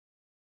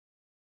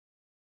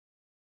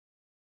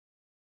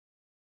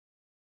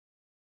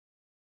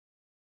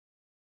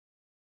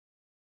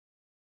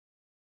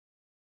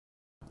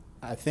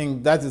I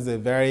think that is a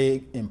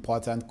very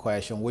important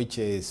question, which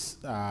is,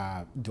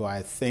 do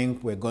I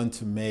think we're going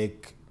to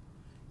make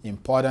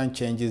important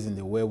changes in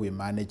the way we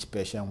manage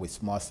patients with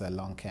small cell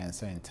lung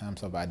cancer in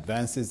terms of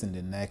advances in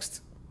the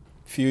next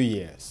few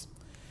years?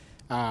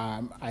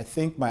 I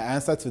think my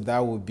answer to that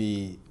would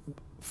be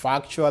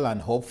factual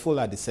and hopeful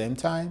at the same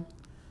time,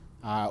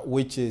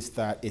 which is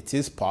that it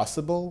is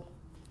possible.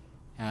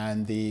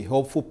 And the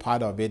hopeful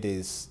part of it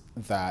is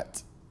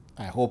that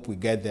I hope we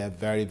get there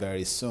very,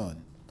 very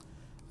soon.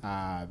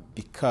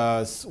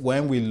 Because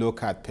when we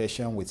look at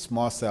patients with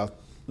small cell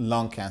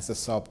lung cancer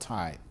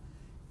subtype,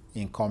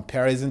 in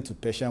comparison to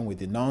patients with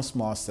the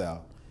non-small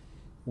cell,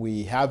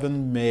 we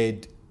haven't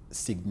made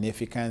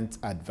significant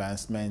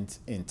advancement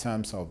in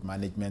terms of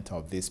management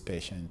of this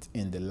patient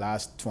in the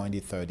last 20,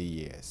 30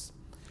 years.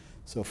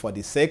 So for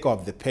the sake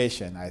of the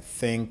patient, I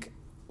think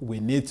we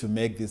need to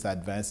make these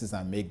advances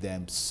and make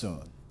them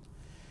soon.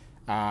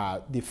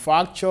 The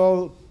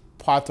factual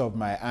part of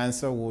my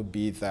answer would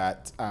be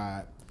that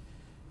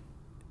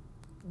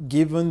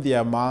given the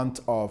amount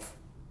of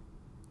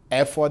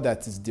effort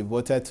that is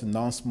devoted to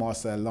non-small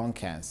cell lung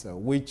cancer,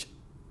 which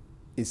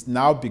is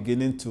now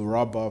beginning to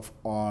rub off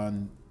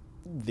on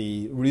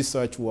the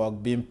research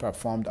work being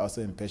performed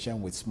also in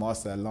patients with small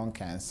cell lung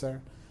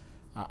cancer,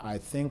 I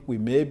think we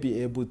may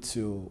be able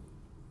to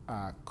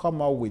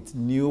come up with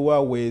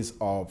newer ways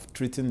of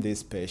treating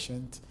this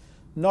patient,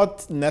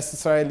 not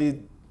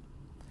necessarily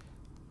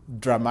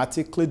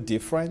dramatically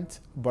different,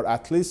 but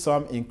at least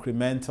some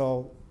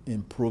incremental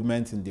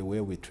improvement in the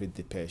way we treat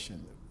the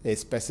patient. A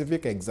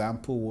specific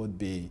example would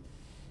be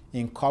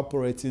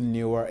incorporating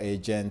newer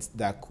agents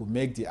that could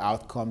make the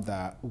outcome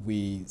that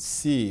we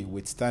see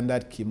with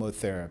standard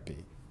chemotherapy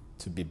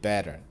to be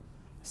better,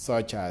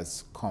 such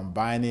as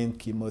combining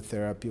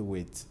chemotherapy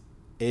with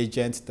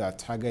agents that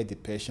target the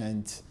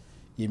patient's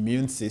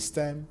immune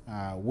system,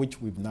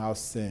 which we've now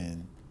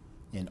seen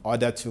in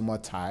other tumor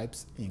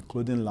types,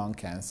 including lung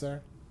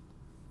cancer.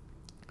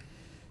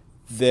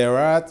 There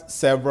are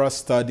several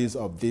studies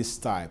of this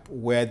type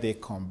where they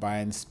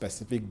combine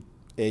specific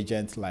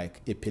agents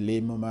like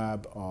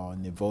ipilimumab or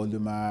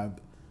nivolumab,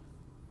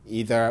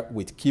 either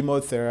with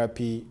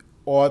chemotherapy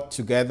or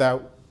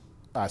together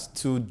as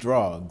two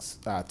drugs,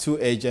 two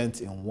agents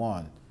in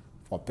one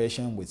for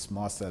patients with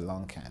small cell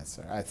lung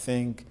cancer. I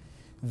think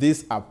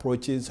these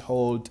approaches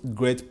hold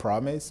great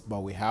promise, but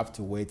we have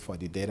to wait for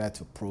the data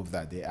to prove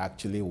that they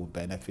actually will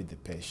benefit the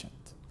patient.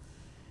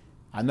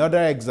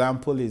 Another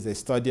example is a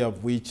study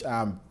of which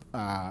I'm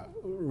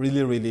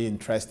really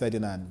interested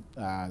in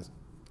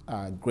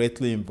and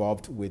greatly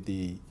involved with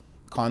the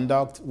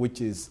conduct,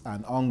 which is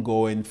an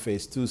ongoing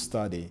phase 2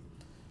 study,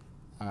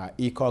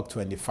 ECOG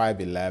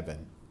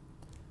 2511,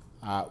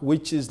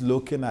 which is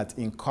looking at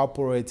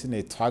incorporating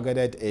a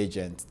targeted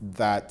agent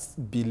that's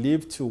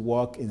believed to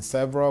work in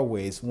several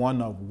ways,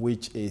 one of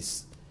which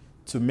is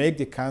to make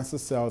the cancer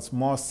cells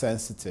more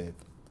sensitive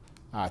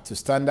to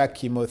standard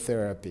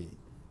chemotherapy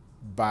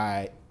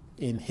by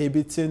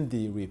inhibiting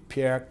the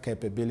repair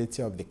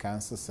capability of the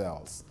cancer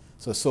cells,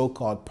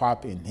 so-called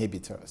PARP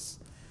inhibitors.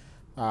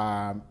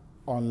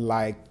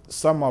 Unlike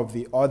some of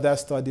the other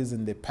studies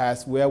in the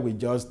past where we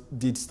just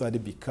did study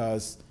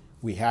because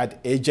we had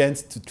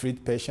agents to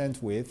treat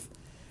patients with,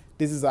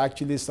 this is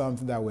actually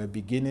something that we're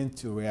beginning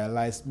to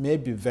realize may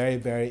be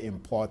very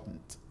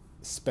important,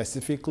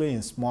 specifically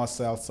in small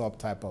cell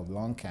subtype of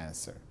lung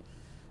cancer.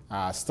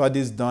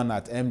 Studies done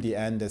at MD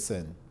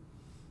Anderson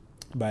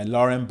by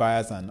Lauren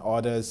Byers and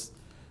others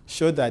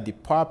show that the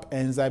PARP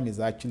enzyme is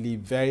actually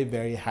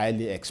very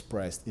highly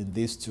expressed in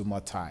these tumor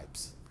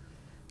types.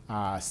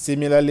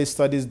 Similarly,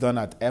 studies done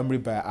at Emory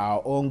by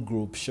our own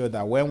group show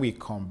that when we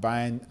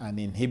combine an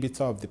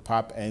inhibitor of the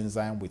PARP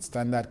enzyme with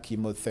standard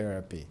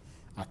chemotherapy,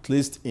 at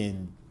least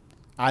in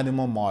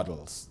animal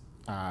models,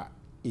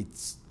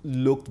 it's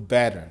looked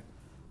better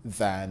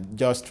than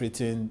just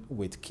treating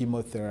with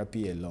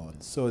chemotherapy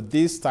alone. So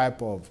this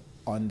type of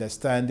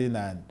understanding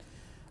and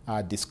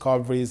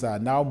discoveries are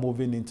now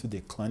moving into the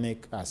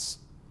clinic, as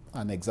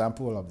an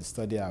example of the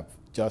study I've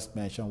just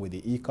mentioned with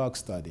the ECOG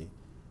study,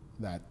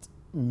 that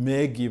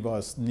may give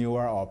us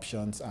newer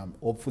options and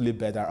hopefully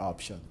better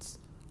options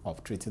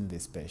of treating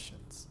these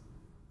patients.